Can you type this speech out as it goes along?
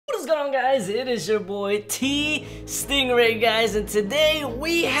going on, guys? It is your boy TStingray, guys, and today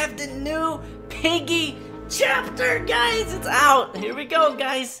we have the new Piggy chapter, guys. It's out. Here we go,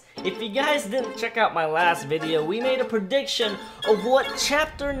 guys. If you guys didn't check out my last video, we made a prediction of what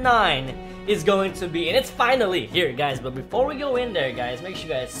chapter 9 is going to be, and it's finally here, guys. But before we go in there, guys, make sure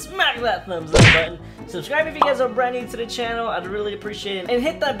you guys smack that thumbs up button, subscribe if you guys are brand new to the channel, I'd really appreciate it, and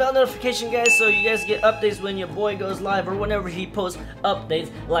hit that bell notification, guys, so you guys get updates when your boy goes live or whenever he posts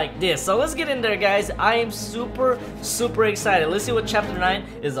updates like this. So let's get in there, guys. I am super excited. Let's see what chapter 9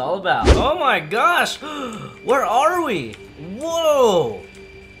 is all about. Oh my gosh, where are we? Whoa.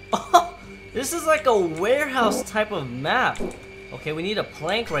 Oh, this is like a warehouse type of map. Okay, we need a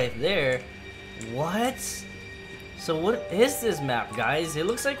plank right there. What? So what is this map, guys? It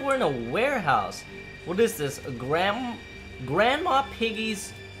looks like we're in a warehouse. What is this? A Grandma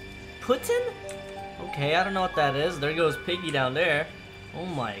Piggy's pudding? Okay, I don't know what that is. There goes Piggy down there. Oh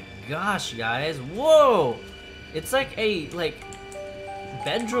my gosh, guys. Whoa! It's like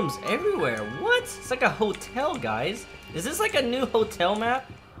bedrooms everywhere. What? It's like a hotel, guys. Is this like a new hotel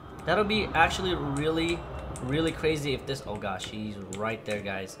map? That'll be actually really crazy if this. Oh gosh, he's right there,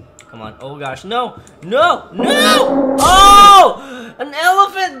 guys. Come on. Oh gosh, no! Oh! An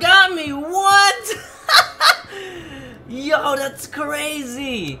elephant got me! What? Yo, that's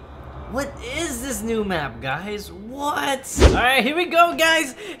crazy! What is this new map, guys? What? Alright, here we go,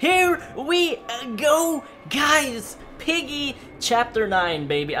 guys! Here we go, guys! Piggy chapter 9,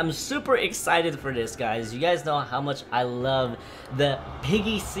 baby. I'm super excited for this, guys. You guys know how much I love the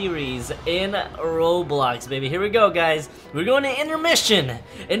Piggy series in Roblox, baby. Here we go, guys. We're going to intermission,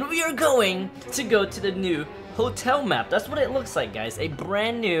 and we are going to go to the new hotel map. That's what it looks like, guys. A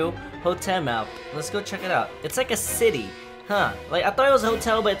brand new hotel map. Let's go check it out. It's like a city. Huh, like I thought it was a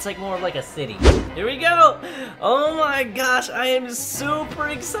hotel, but it's like more of like a city. Here we go. Oh my gosh, I am super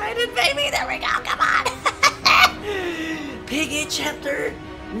excited, baby. There we go, come on. Piggy chapter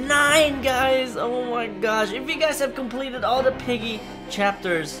 9, guys. Oh my gosh, if you guys have completed all the Piggy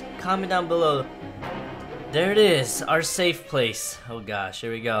chapters, comment down below. There it is, our safe place. Oh gosh,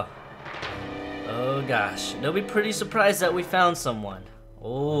 here we go. Oh gosh, they'll be pretty surprised that we found someone.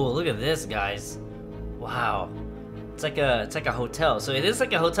 Oh, look at this, guys. Wow. It's like a hotel. So it is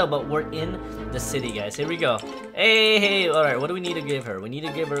like a hotel, but we're in the city, guys. Here we go. Hey, all right. What do we need to give her? We need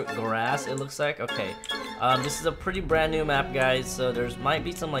to give her grass, it looks like. Okay. This is a pretty brand new map, guys. So there's might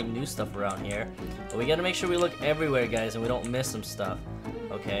be some like new stuff around here, but we gotta make sure we look everywhere, guys, and we don't miss some stuff.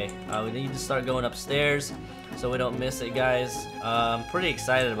 Okay. We need to start going upstairs so we don't miss it, guys. I'm pretty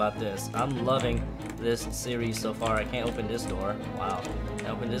excited about this. I'm loving this series so far. I can't open this door. Wow. Can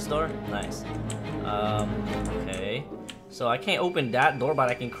I open this door? Nice. Okay. So I can't open that door, but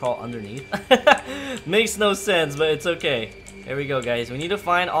I can crawl underneath. Makes no sense, but it's okay. Here we go, guys. We need to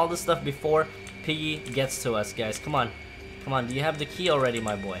find all the stuff before Piggy gets to us, guys. Come on. Come on. Do you have the key already,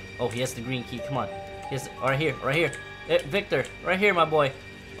 my boy? Oh, he has the green key. Come on. He has right here. Right here. Victor. Right here, my boy.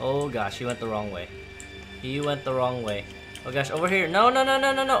 Oh, gosh. He went the wrong way. He went the wrong way. Oh, gosh. Over here. No.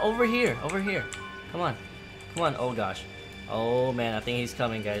 Over here. Over here. Come on. Come on. Oh, gosh. Oh, man. I think he's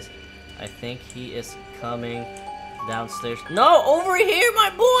coming, guys. I think he is coming downstairs. No, over here, my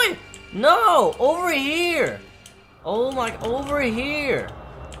boy! No, over here! Oh my, over here!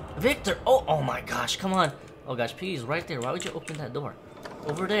 Victor, oh my gosh, come on. Oh gosh, Piggy's right there. Why would you open that door?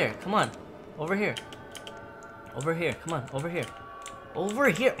 Over there, come on. Over here. Over here, come on, over here. Over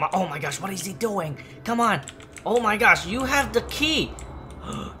here! Oh my gosh, what is he doing? Come on! Oh my gosh, you have the key!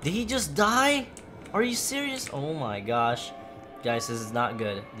 Did he just die? Are you serious? Oh my gosh. Guys, this is not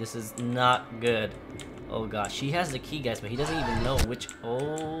good. This is not good. Oh gosh, he has the key, guys, but he doesn't even know which.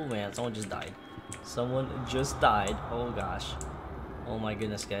 Oh man, someone just died. Someone just died. Oh gosh. Oh my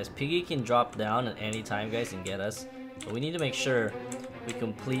goodness, guys. Piggy can drop down at any time, guys, and get us. But we need to make sure we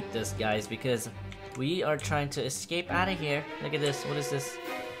complete this, guys, because we are trying to escape out of here. Look at this. What is this?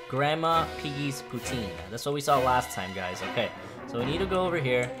 Grandma Piggy's poutine. That's what we saw last time, guys. Okay, so we need to go over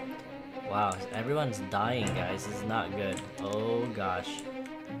here. Wow, everyone's dying, guys. This is not good. Oh gosh.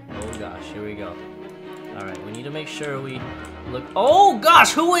 Oh gosh, here we go. Alright, we need to make sure we look. Oh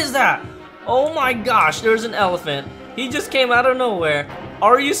gosh, who is that? Oh my gosh, there's an elephant. He just came out of nowhere.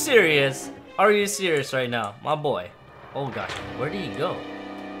 Are you serious? Are you serious right now? My boy. Oh gosh, where did he go?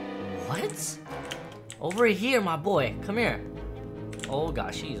 What? Over here, my boy. Come here. Oh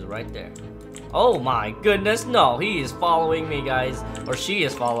gosh, he's right there. Oh my goodness, no, he is following me, guys. Or she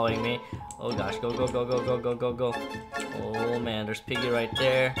is following me. Oh gosh, go. Oh man, there's Piggy right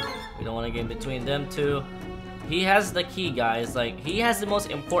there. We don't want to get in between them two. He has the key, guys. Like, he has the most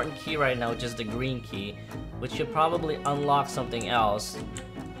important key right now, which is the green key, which should probably unlock something else.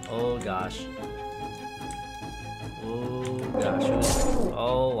 Oh gosh. Oh gosh.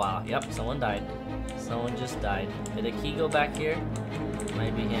 Oh wow. Yep, someone died. Someone just died. Did the key go back here?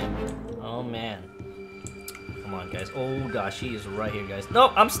 Might be him. Oh man. Come on guys. Oh gosh, he is right here, guys.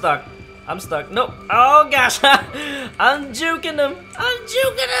 Nope, I'm stuck. I'm stuck. Nope. Oh gosh. I'm juking him. I'm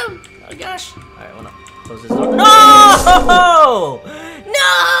juking him. Oh gosh. Alright, wanna close this door. No! No!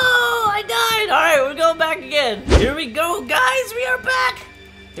 I died! Alright, we're going back again. Here we go, guys. We are back.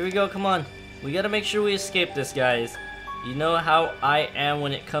 Here we go. Come on. We gotta make sure we escape this, guys. You know how I am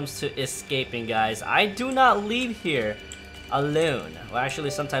when it comes to escaping, guys. I do not leave here alone. Well, actually,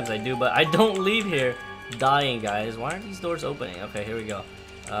 sometimes I do, but I don't leave here dying, guys. Why aren't these doors opening? Okay, here we go.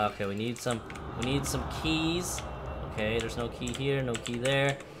 Okay, we need some keys. Okay, there's no key here, no key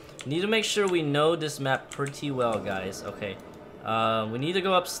there. We need to make sure we know this map pretty well, guys. Okay, we need to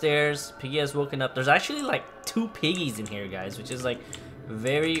go upstairs. Piggy has woken up. There's actually like 2 piggies in here, guys, which is like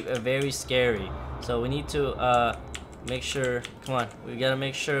very scary. So we need to make sure. Come on, we gotta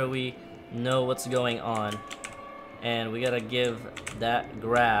make sure we know what's going on, and we gotta give that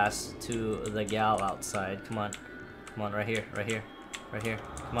grass to the gal outside. Come on, right here, right here. Right here.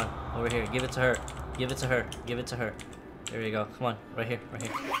 Come on. Over here. Give it to her. Give it to her. Give it to her. There you go. Come on. Right here. Right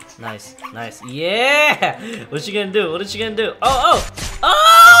here. Nice. Nice. Yeah! What's she gonna do? What is she gonna do? Oh! Oh!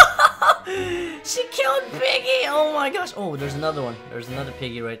 Oh! She killed Piggy! Oh my gosh. Oh, there's another one. There's another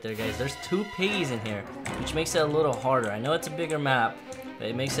piggy right there, guys. There's 2 piggies in here, which makes it a little harder. I know it's a bigger map, but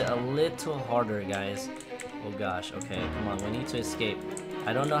it makes it a little harder, guys. Oh gosh. Okay. Come on. We need to escape.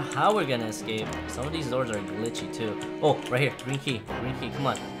 I don't know how we're gonna escape. Some of these doors are glitchy too. Oh, right here, green key, come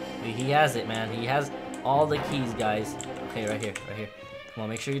on. He has it, man. He has all the keys, guys. Okay, right here. Come on,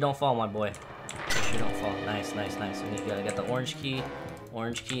 make sure you don't fall, my boy. Make sure you don't fall. Nice. We got the orange key,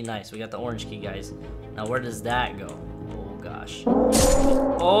 nice. We got the orange key, guys. Now, where does that go? Oh gosh.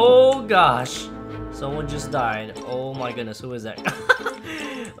 Oh gosh. Someone just died. Oh my goodness, who is that?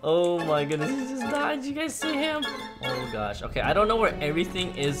 Oh my goodness, he just died. Did you guys see him? Oh gosh. Okay, I don't know where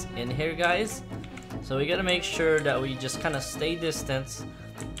everything is in here, guys. So we gotta make sure that we just kind of stay distant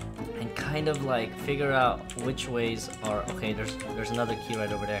and kind of like figure out which ways are. Okay, there's another key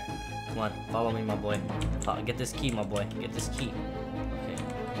right over there. Come on, follow me, my boy. Get this key, my boy. Get this key. Okay,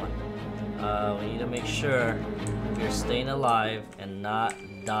 come on. We need to make sure we're staying alive and not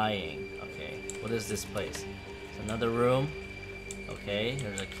dying. Okay, what is this place? It's another room. Okay,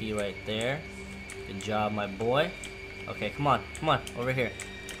 there's a key right there. Good job, my boy. Okay, come on, over here,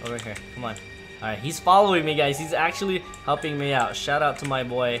 come on. Alright, he's following me, guys. He's actually helping me out. Shout out to my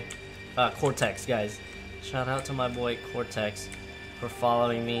boy, Cortex, guys. Shout out to my boy, Cortex, for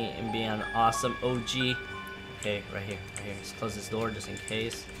following me and being an awesome OG. Okay, right here. Let's close this door just in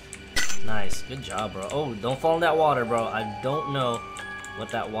case. Nice, good job, bro. Oh, don't fall in that water, bro. I don't know what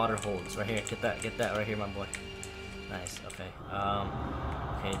that water holds. Right here, get that right here, my boy. Nice. Okay.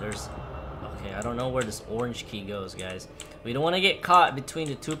 Okay, I don't know where this orange key goes, guys. We don't want to get caught between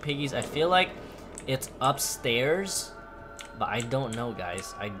the 2 piggies. I feel like it's upstairs, but I don't know,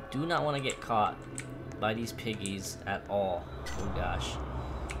 guys. I do not want to get caught by these piggies at all. Oh gosh.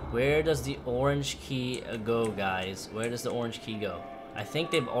 Where does the orange key go, guys? Where does the orange key go? I think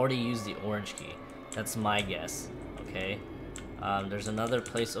they've already used the orange key. That's my guess. Okay. There's another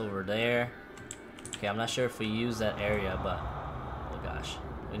place over there. Okay, I'm not sure if we use that area, but oh gosh,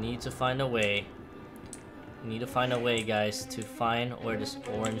 we need to find a way. We need to find a way, guys, to find where this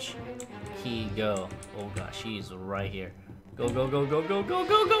orange key go. Oh gosh, he's right here. Go.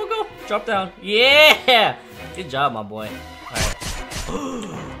 Drop down. Yeah! Good job, my boy. Alright.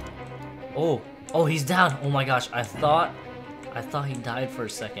 Oh, he's down. Oh my gosh, I thought he died for a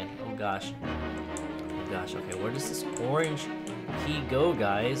second. Oh gosh. Okay, where does this orange key go,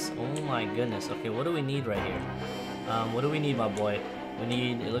 guys? Oh my goodness. Okay, what do we need right here? What do we need, my boy?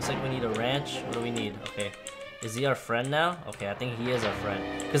 It looks like we need a wrench. What do we need? Okay, is he our friend now? Okay, I think he is our friend.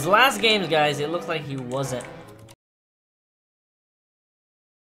 Because the last games, guys, it looked like he wasn't.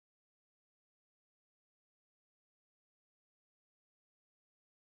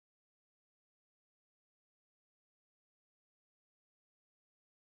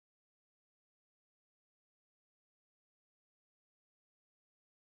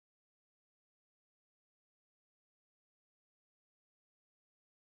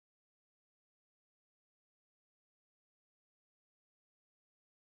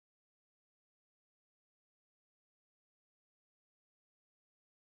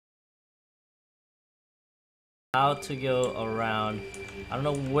 How to go around. I don't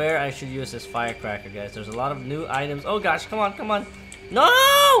know where I should use this firecracker, guys. There's a lot of new items. Oh gosh, come on.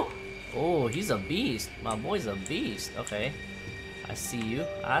 No! Oh, he's a beast. My boy's a beast. Okay. I see you.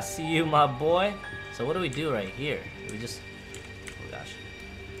 I see you, my boy. So what do we do right here? Do we just... Oh, gosh.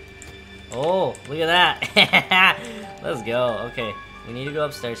 Oh, look at that. Let's go. Okay, we need to go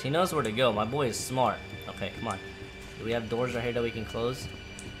upstairs. He knows where to go. My boy is smart. Okay, come on. Do we have doors right here that we can close?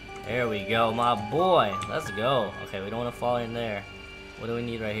 There we go, my boy. Let's go. Okay, we don't want to fall in there. What do we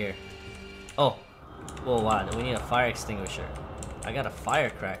need right here? Oh. Whoa, wow. We need a fire extinguisher. I got a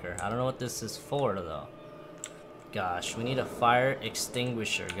firecracker. I don't know what this is for, though. Gosh, we need a fire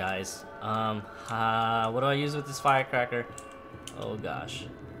extinguisher, guys. What do I use with this firecracker? Oh, gosh.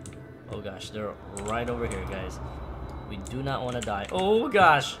 Oh, gosh. They're right over here, guys. We do not want to die. Oh,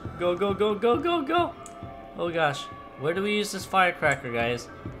 gosh. Go, go, go, go, go, go. Oh, gosh. Where do we use this firecracker, guys?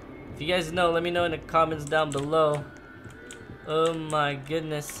 If you guys know, let me know in the comments down below. Oh, my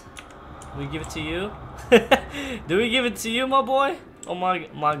goodness. We give it to you? Do we give it to you, my boy? Oh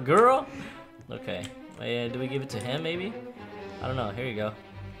my girl? Okay. Do we give it to him maybe? I don't know. Here you go.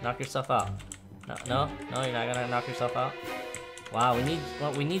 Knock yourself out. No, you're not gonna knock yourself out. Wow, we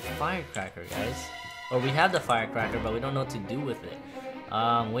need firecracker, guys. Or we have the firecracker, but we don't know what to do with it.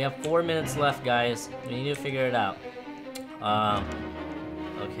 We have 4 minutes left, guys. We need to figure it out.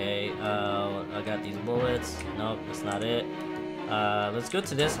 Okay. I got these bullets. Nope, that's not it. Let's go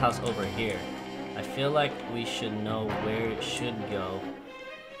to this house over here. I feel like we should know where it should go.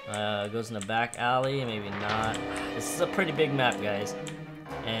 It goes in the back alley, maybe not. This is a pretty big map, guys.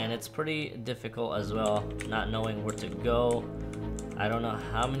 And it's pretty difficult as well, not knowing where to go. I don't know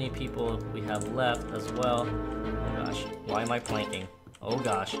how many people we have left as well. Oh gosh, why am I planking? Oh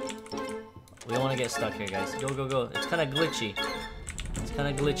gosh. We don't want to get stuck here, guys. Go, go, go. It's kind of glitchy. It's kind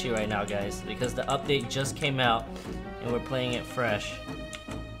of glitchy right now, guys, because the update just came out and we're playing it fresh.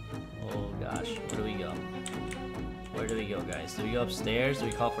 Oh gosh, where do we go? Where do we go, guys? Do we go upstairs? Do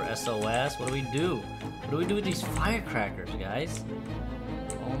we call for SOS? What do we do? What do we do with these firecrackers, guys?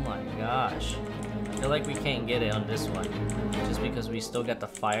 Oh my gosh. I feel like we can't get it on this one just because we still got the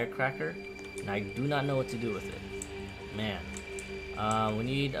firecracker and I do not know what to do with it. Man. We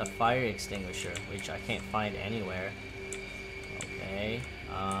need a fire extinguisher, which I can't find anywhere. Okay.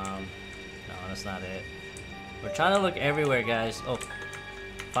 No, that's not it. We're trying to look everywhere, guys. Oh,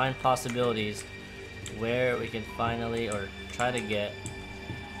 find possibilities where we can finally, or try to get.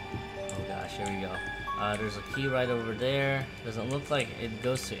 Oh gosh, here we go. There's a key right over there. Doesn't look like it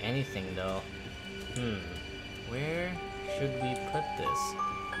goes to anything though. Where should we put this?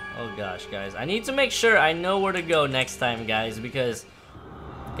 Oh gosh, guys. I need to make sure I know where to go next time, guys, because,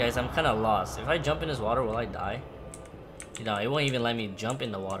 guys, I'm kind of lost. If I jump in this water, will I die? You know, it won't even let me jump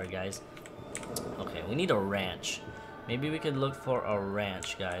in the water, guys. Okay, we need a ranch. Maybe we could look for a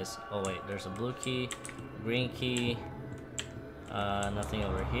ranch, guys. Oh wait, there's a blue key, green key. Nothing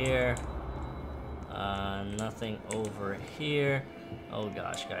over here. Nothing over here. Oh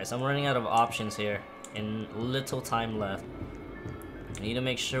gosh, guys, I'm running out of options here and little time left. We need to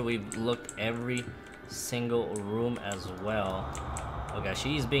make sure we've looked every single room as well. Oh gosh,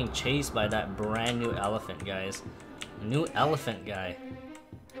 he's being chased by that brand new elephant, guys. New elephant guy.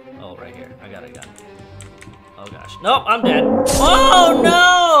 Oh, right here. I got a gun. Oh gosh. Nope, I'm dead. Oh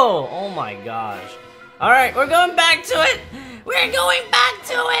no! Oh my gosh. Alright, we're going back to it! We're going back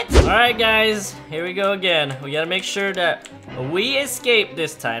to it! Alright guys, here we go again. We gotta make sure that we escape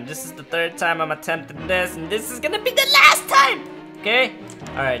this time. This is the third time I'm attempting this, and this is gonna be the last time! Okay?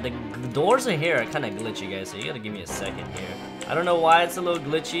 Alright, the doors in here are kind of glitchy, guys, so you gotta give me a second here. I don't know why it's a little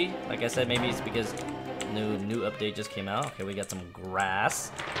glitchy. Like I said, maybe it's because new update just came out. Okay, we got some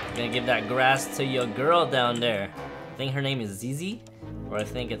grass. I'm gonna give that grass to your girl down there. I think her name is Zizi, or I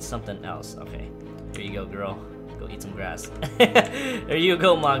think it's something else. Okay, here you go, girl. Go eat some grass. There you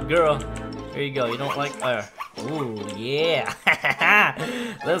go, my girl. Here you go. You don't like? Ooh, yeah.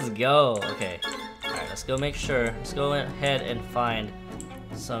 Let's go. Okay. All right, let's go make sure. Let's go ahead and find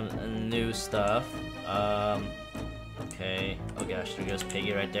some new stuff. Okay. Oh gosh, there goes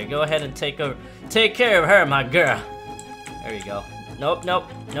Piggy right there. Go ahead and take care of her, my girl. There you go. Nope, nope,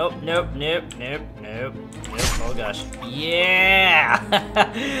 nope, nope, nope, nope, nope, nope. Oh gosh. Yeah!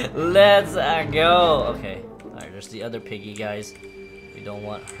 Let's go. Okay. Alright, there's the other Piggy, guys. We don't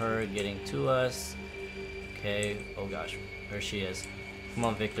want her getting to us. Okay. Oh gosh. There she is. Come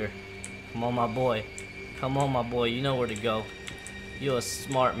on, Victor. Come on, my boy. Come on, my boy. You know where to go. You're a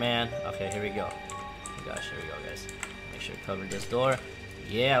smart man. Okay, here we go. Oh gosh, here we go, guys. Make sure to cover this door.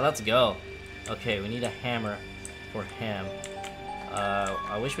 Yeah, let's go. Okay, we need a hammer for him.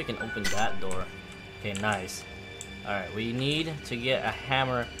 I wish we can open that door. Okay, nice. Alright, we need to get a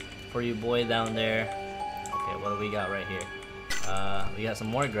hammer for you boy down there. Okay, what do we got right here? We got some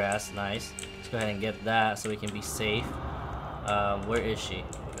more grass. Nice. Let's go ahead and get that so we can be safe. Where is she?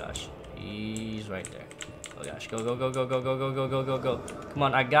 Oh gosh, he's right there. Oh gosh, go, go, go, go, go, go, go, go, go, go, go. Come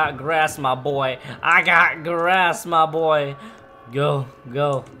on, I got grass, my boy. I got grass, my boy. Go,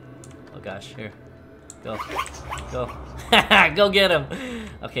 go. Oh gosh, here. Go, go. Go get him.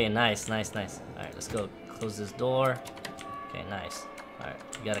 Okay, nice, nice, nice. All right, let's go close this door. Okay, nice. All right,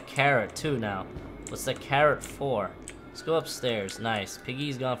 we got a carrot too now. What's the carrot for? Let's go upstairs. Nice.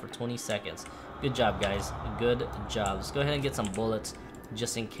 Piggy's gone for 20 seconds. Good job, guys. Good job. Let's go ahead and get some bullets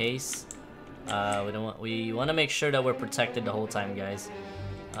just in case. We want to make sure that we're protected the whole time, guys.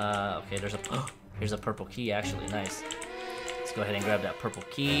 Okay, here's a purple key actually. Nice. Let's go ahead and grab that purple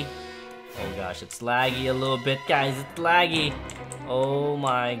key. Oh gosh, it's laggy a little bit, guys. It's laggy. Oh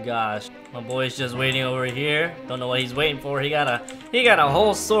my gosh. My boy's just waiting over here. Don't know what he's waiting for. He got a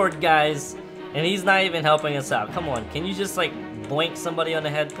whole sword, guys. And he's not even helping us out. Come on, can you just like boink somebody on the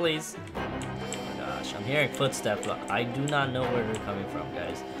head, please? Oh my gosh, I'm hearing footsteps, but I do not know where they're coming from,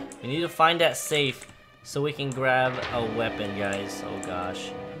 guys. We need to find that safe so we can grab a weapon, guys. Oh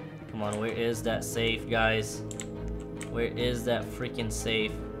gosh. Come on, where is that safe, guys? Where is that freaking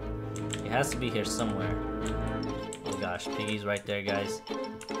safe? It has to be here somewhere. Oh gosh, Piggy's right there, guys.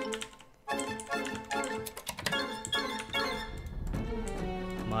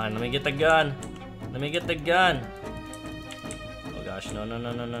 Come on, let me get the gun. Let me get the gun. Oh gosh, no, no,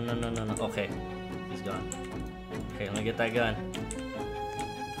 no, no, no, no, no, no, no. Okay, he's gone. Okay, let me get that gun.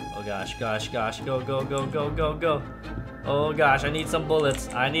 Oh gosh, gosh, gosh, go, go, go, go, go, go. Oh gosh, I need some bullets.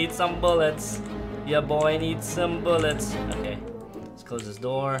 I need some bullets. Yeah, boy, I need some bullets. Okay, let's close this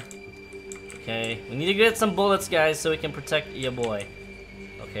door. Okay, we need to get some bullets, guys, so we can protect your boy.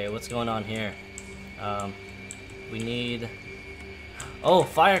 Okay, what's going on here? We need... Oh,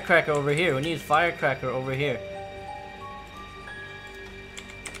 firecracker over here. We need firecracker over here.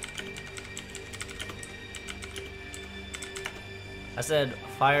 I said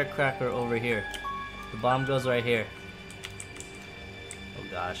firecracker over here. The bomb goes right here. Oh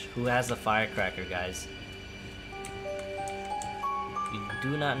gosh, who has the firecracker, guys? You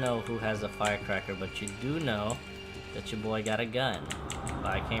do not know who has a firecracker, but you do know that your boy got a gun.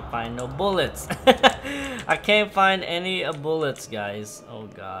 But I can't find no bullets. I can't find any bullets, guys. Oh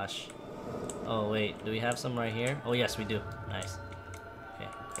gosh. Oh wait, do we have some right here? Oh yes, we do. Nice. Okay,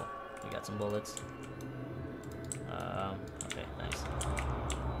 cool. We got some bullets. Okay, nice.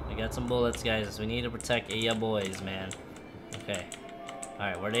 We got some bullets, guys. We need to protect ya boys, man. Okay.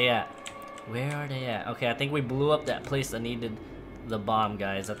 Alright, where they at? Where are they at? Okay, I think we blew up that place that needed the bomb,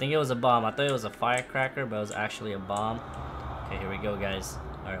 guys. I think it was a bomb. I thought it was a firecracker, but it was actually a bomb. Okay, here we go, guys.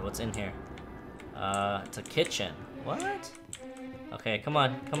 Alright, what's in here? It's a kitchen. What? Okay, come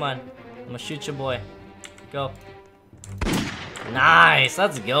on, come on. I'm gonna shoot your boy. Go. Nice!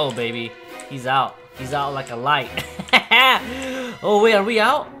 Let's go, baby. He's out. He's out like a light. Oh, wait, are we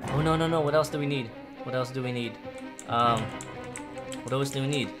out? Oh, no, no, no. What else do we need? What else do we need? What else do we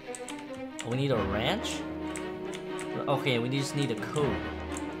need? Oh, we need a ranch? Okay, we just need a code.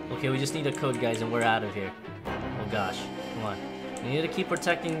 Okay, we just need a code, guys, and we're out of here. Oh gosh, come on. We need to keep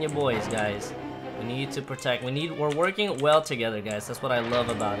protecting your boys, guys. We need to protect. We're working well together, guys. That's what I love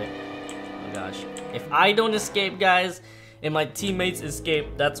about it. Oh gosh. If I don't escape, guys, and my teammates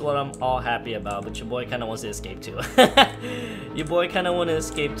escape, that's what I'm all happy about. But your boy kind of wants to escape too. Your boy kind of want to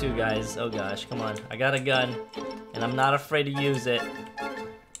escape too, guys. Oh gosh, come on. I got a gun, and I'm not afraid to use it.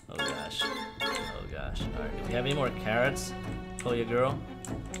 Oh gosh. Oh gosh. All right. Do we have any more carrots? Oh, your girl.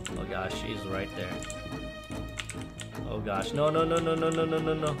 Oh gosh, she's right there. Oh gosh. No, no, no, no, no, no, no,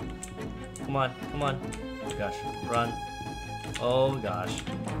 no, no. Come on, come on. Oh gosh, run. Oh gosh.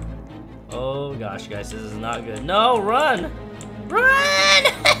 Oh gosh, guys, this is not good. No, run! Run!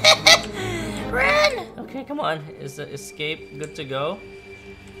 Run! Okay, come on. Is the escape good to go?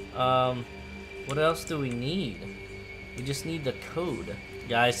 What else do we need? We just need the code.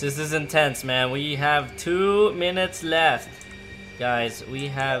 Guys, this is intense, man. We have 2 minutes left. Guys, we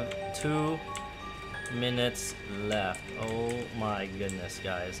have 2 minutes left. Oh my goodness,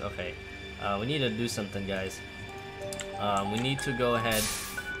 guys. Okay, we need to do something, guys. We need to go ahead.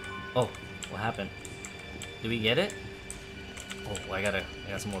 Oh, what happened? Did we get it? Oh, I got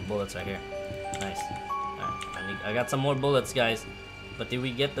some more bullets right here. Nice. Alright, I got some more bullets, guys. But did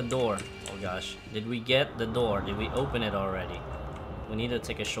we get the door? Oh gosh, did we get the door? Did we open it already? We need to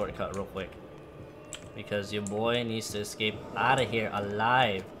take a shortcut real quick, because your boy needs to escape out of here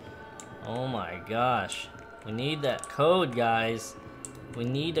alive. Oh my gosh. We need that code, guys. We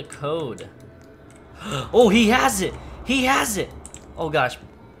need a code. Oh, he has it! He has it! Oh gosh.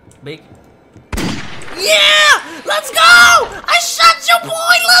 Big. Yeah! Let's go! I shot you,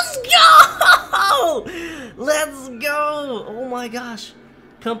 boy! Let's go! Let's go! Oh my gosh.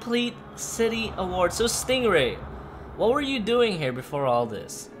 Complete city award. So Stingray, what were you doing here before all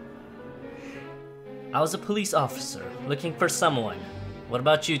this? I was a police officer looking for someone. What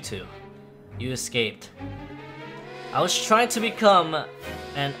about you two? You escaped. I was trying to become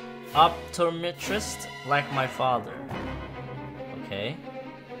an optometrist like my father. Okay.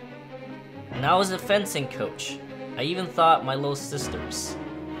 And I was a fencing coach. I even thought my little sisters.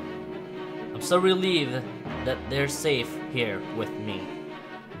 I'm so relieved that they're safe here with me.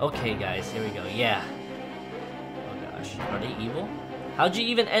 Okay guys, here we go. Yeah. Oh gosh, are they evil? How'd you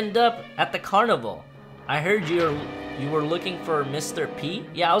even end up at the carnival? I heard you were looking for Mr. P?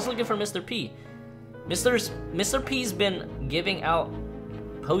 Yeah, I was looking for Mr. P. Mr. P's been giving out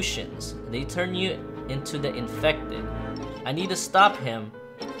potions. They turn you into the infected. I need to stop him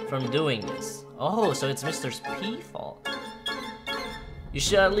from doing this. Oh, so it's Mr. P's fault. You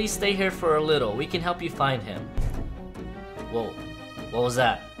should at least stay here for a little. We can help you find him. Whoa, what was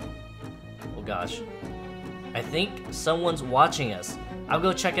that? Oh gosh. I think someone's watching us. I'll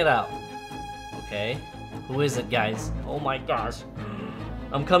go check it out. Okay. Who is it, guys? Oh my gosh.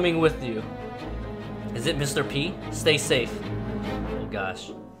 I'm coming with you. Is it Mr. P? Stay safe. Oh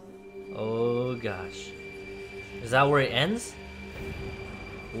gosh. Oh gosh. Is that where it ends?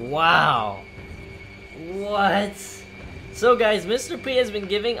 Wow. What? So guys, Mr. P has been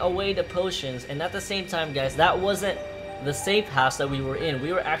giving away the potions, and at the same time guys, that wasn't the safe house that we were in.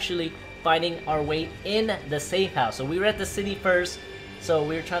 We were actually finding our way in the safe house. So we were at the city first, so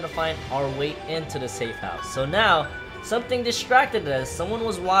we were trying to find our way into the safe house. So now, something distracted us. Someone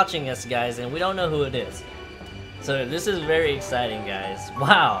was watching us guys, and we don't know who it is. So this is very exciting guys.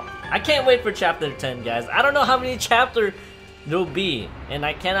 Wow. I can't wait for chapter 10 guys. I don't know how many chapters there'll be, and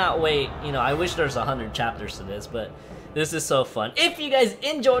I cannot wait. You know, I wish there's 100 chapters to this, but this is so fun. If you guys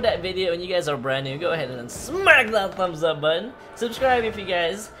enjoyed that video and you guys are brand new, go ahead and smack that thumbs up button. Subscribe if you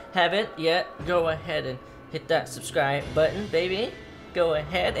guys haven't yet. Go ahead and hit that subscribe button, baby. Go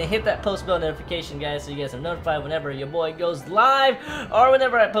ahead and hit that post bell notification, guys, so you guys are notified whenever your boy goes live or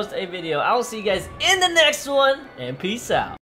whenever I post a video. I will see you guys in the next one, and peace out.